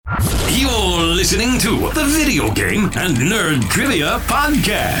listening to the Video Game and Nerd Trivia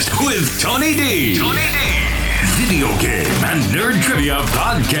Podcast with Tony D. Video Game and Nerd Trivia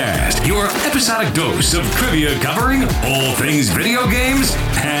Podcast, your episodic dose of trivia covering all things video games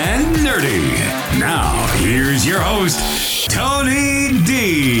and nerdy. Now, here's your host, Tony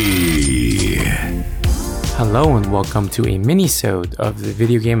D. Hello and welcome to a Minisode of the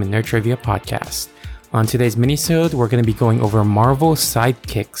Video Game and Nerd Trivia Podcast. On today's Minisode, we're going to be going over Marvel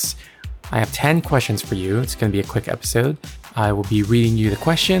Sidekicks. I have 10 questions for you. It's going to be a quick episode. I will be reading you the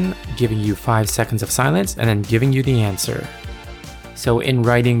question, giving you 5 seconds of silence, and then giving you the answer. So in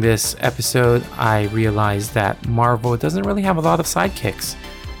writing this episode, I realized that Marvel doesn't really have a lot of sidekicks.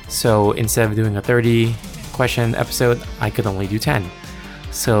 So instead of doing a 30 question episode, I could only do 10.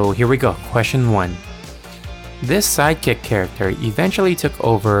 So here we go. Question 1. This sidekick character eventually took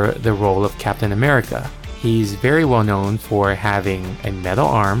over the role of Captain America. He's very well known for having a metal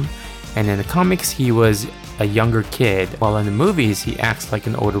arm, and in the comics he was a younger kid, while in the movies he acts like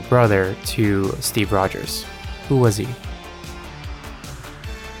an older brother to Steve Rogers. Who was he?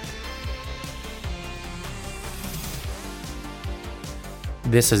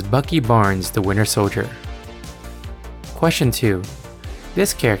 This is Bucky Barnes, the Winter Soldier. Question 2.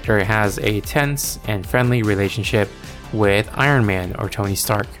 This character has a tense and friendly relationship with Iron Man or Tony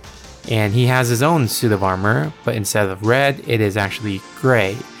Stark, and he has his own suit of armor, but instead of red, it is actually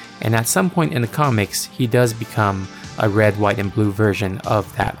gray, and at some point in the comics, he does become a red, white, and blue version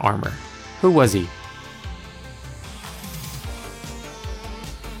of that armor. Who was he?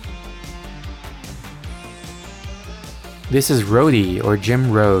 This is Rhodey or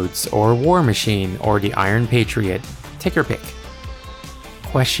Jim Rhodes or War Machine or the Iron Patriot. Take your pick.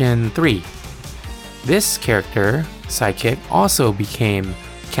 Question 3. This character, sidekick, also became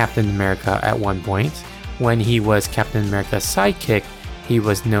Captain America at one point. When he was Captain America's sidekick, he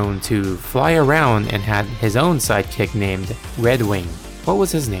was known to fly around and had his own sidekick named Red Wing. What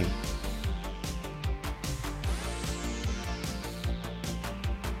was his name?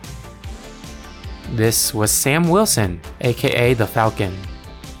 This was Sam Wilson, aka the Falcon.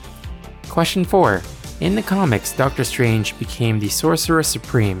 Question 4. In the comics, Doctor Strange became the Sorcerer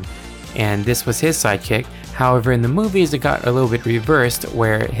Supreme, and this was his sidekick. However, in the movies, it got a little bit reversed,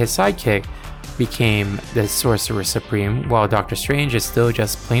 where his sidekick became the Sorcerer Supreme, while Doctor Strange is still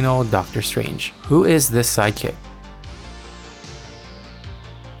just plain old Doctor Strange. Who is this sidekick?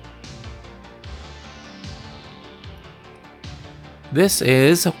 This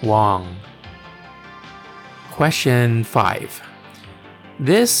is Wong. Question 5.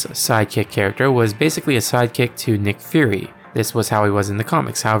 This sidekick character was basically a sidekick to Nick Fury. This was how he was in the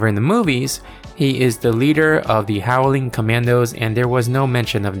comics. However, in the movies, he is the leader of the Howling Commandos, and there was no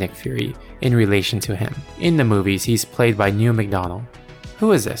mention of Nick Fury in relation to him. In the movies, he's played by Neil McDonough.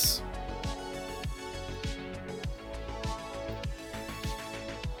 Who is this?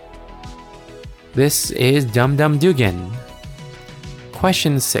 This is Dum Dum Dugan.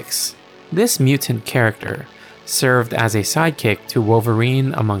 Question 6. This mutant character served as a sidekick to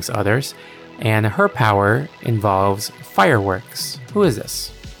Wolverine amongst others, and her power involves fireworks. Who is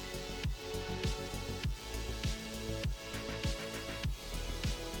this?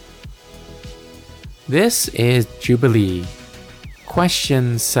 This is Jubilee.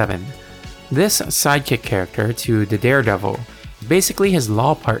 Question 7. This sidekick character to the Daredevil is basically his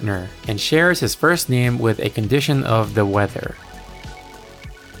law partner and shares his first name with a condition of the weather.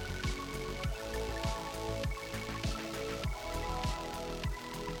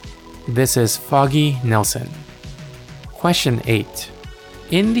 This is Foggy Nelson. Question 8.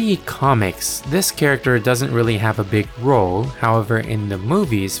 In the comics, this character doesn't really have a big role. However, in the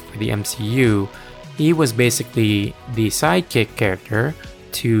movies for the MCU, he was basically the sidekick character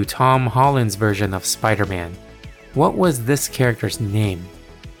to Tom Holland's version of Spider-Man. What was this character's name?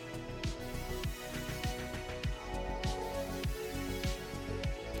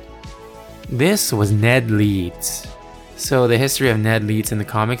 This was Ned Leeds. So the history of Ned Leeds in the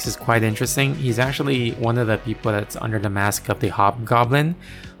comics is quite interesting. He's actually one of the people that's under the mask of the Hobgoblin.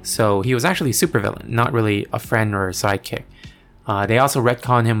 So he was actually a supervillain, not really a friend or a sidekick. They also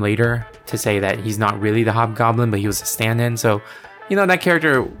retcon him later to say that he's not really the Hobgoblin, but he was a stand-in. So, that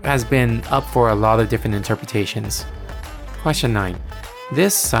character has been up for a lot of different interpretations. Question 9.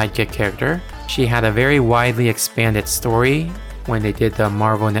 This sidekick character, she had a very widely expanded story when they did the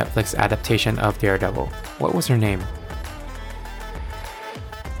Marvel Netflix adaptation of Daredevil. What was her name?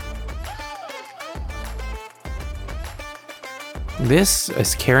 This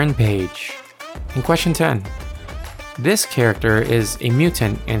is Karen Page. In question 10. This character is a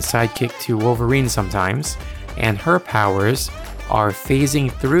mutant and sidekick to Wolverine sometimes, and her powers are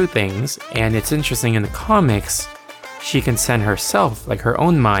phasing through things, and it's interesting in the comics, she can send herself, like her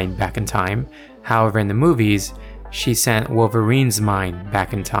own mind, back in time. However, in the movies, she sent Wolverine's mind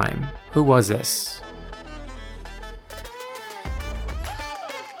back in time. Who was this?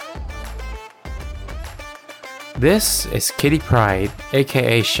 This is Kitty Pryde,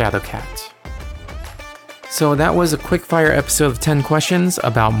 aka Shadowcat. So that was a quick-fire episode of 10 questions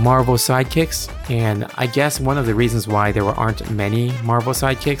about Marvel sidekicks, and I guess one of the reasons why there aren't many Marvel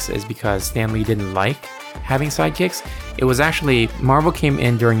sidekicks is because Stan Lee didn't like having sidekicks. It was actually, Marvel came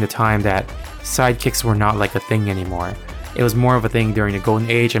in during the time that sidekicks were not like a thing anymore. It was more of a thing during the Golden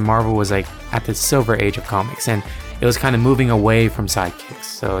Age, and Marvel was like at the Silver Age of comics, and it was kind of moving away from sidekicks.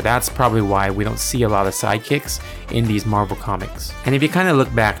 So that's probably why we don't see a lot of sidekicks in these Marvel comics. And if you kind of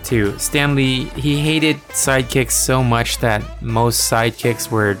look back too, Stan Lee, he hated sidekicks so much that most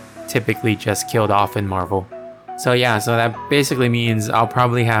sidekicks were typically just killed off in Marvel. So yeah, so that basically means I'll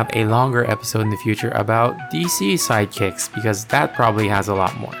probably have a longer episode in the future about DC sidekicks, because that probably has a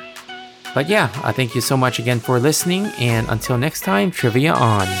lot more. But yeah, I thank you so much again for listening, and until next time, trivia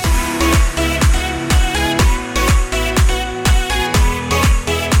on.